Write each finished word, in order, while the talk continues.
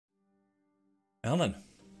Alan,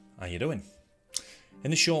 how you doing? In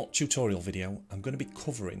this short tutorial video, I'm going to be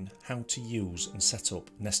covering how to use and set up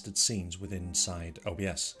nested scenes within inside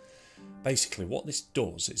OBS. Basically what this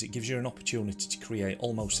does is it gives you an opportunity to create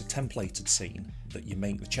almost a templated scene that you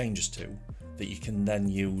make the changes to that you can then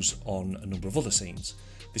use on a number of other scenes.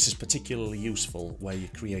 This is particularly useful where you're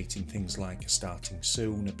creating things like a starting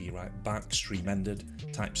soon, a be right back, stream ended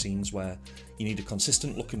type scenes where you need a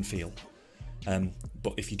consistent look and feel.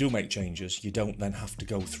 But if you do make changes, you don't then have to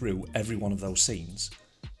go through every one of those scenes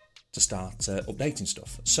to start updating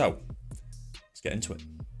stuff. So let's get into it.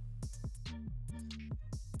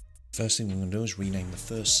 First thing we're going to do is rename the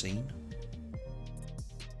first scene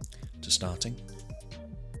to starting.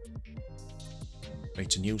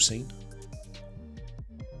 Create a new scene.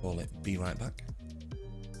 Call it Be Right Back.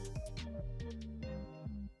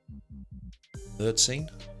 Third scene.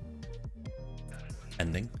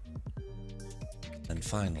 Ending. And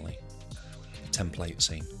finally, template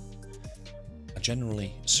scene. I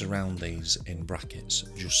generally surround these in brackets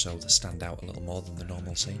just so they stand out a little more than the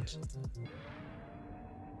normal scenes.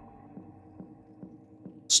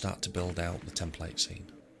 Start to build out the template scene.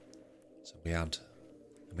 So we add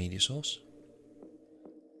a media source,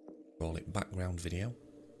 call it background video.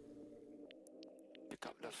 Pick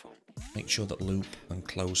up the phone. Make sure that loop and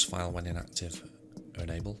close file when inactive are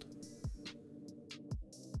enabled.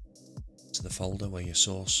 To the folder where your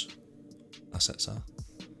source assets are.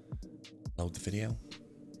 Load the video.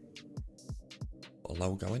 Put a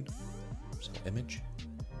logo in. So image.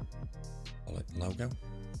 Call it logo.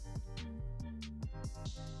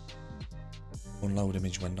 Unload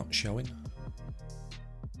image when not showing.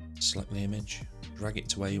 Select the image. Drag it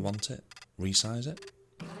to where you want it. Resize it.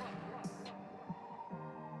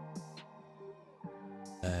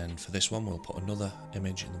 And for this one we'll put another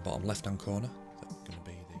image in the bottom left hand corner. That's going to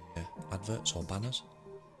be the adverts or banners.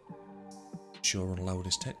 Sure unload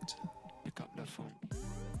is ticked. Pick up the phone.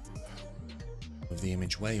 With the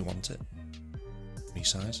image where you want it.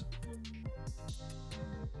 Resize.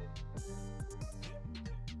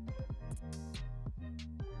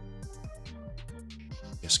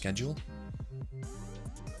 Your schedule.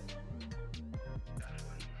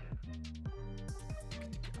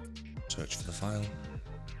 Search for the file.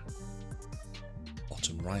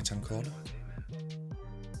 Bottom right hand corner.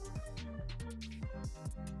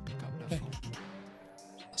 Okay.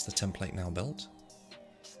 That's the template now built.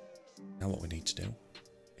 Now what we need to do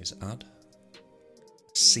is add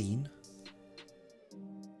scene.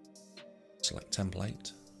 Select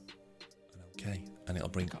template. And OK. And it'll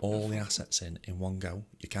bring all the assets in one go.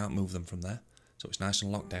 You can't move them from there. So it's nice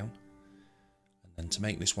and locked down. And then to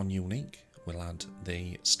make this one unique, we'll add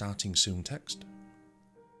the starting soon text.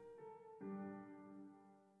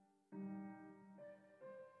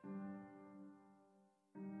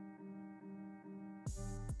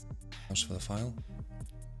 Browse for the file.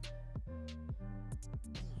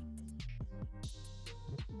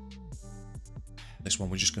 This one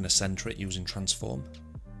we're just going to center it using transform.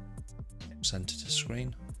 Center to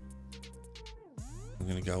screen. I'm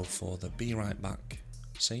going to go for the Be Right Back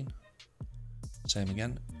scene. Same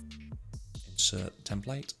again. Insert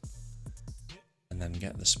template. And then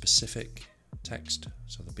get the specific text.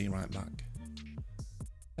 So the Be Right Back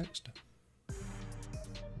text.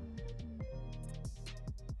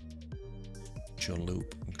 Your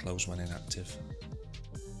loop and close when inactive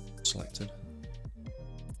selected.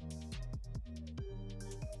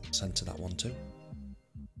 Center that one too.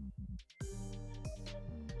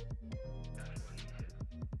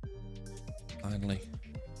 Finally,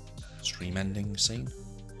 stream ending scene.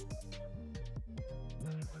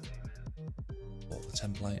 Port the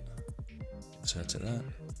template, insert it there.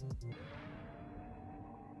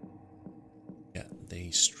 Get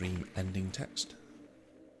the stream ending text.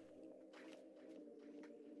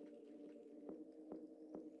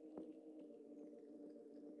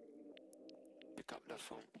 Pick up the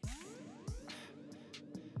phone.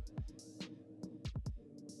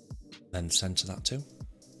 Then center that too.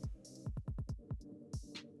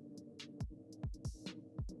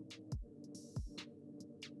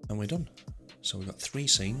 And we're done. So we've got 3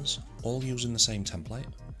 scenes, all using the same template.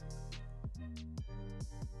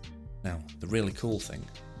 Now, the really cool thing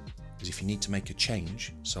is if you need to make a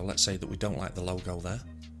change, so let's say that we don't like the logo there,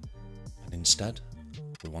 and instead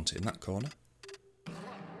we want it in that corner.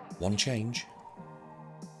 One change,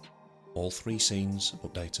 all 3 scenes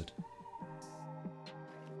updated.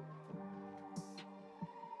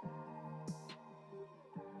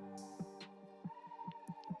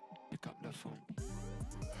 Pick up the phone.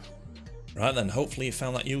 Right then, hopefully you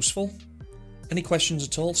found that useful. Any questions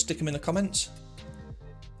at all, stick them in the comments.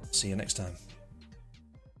 See you next time.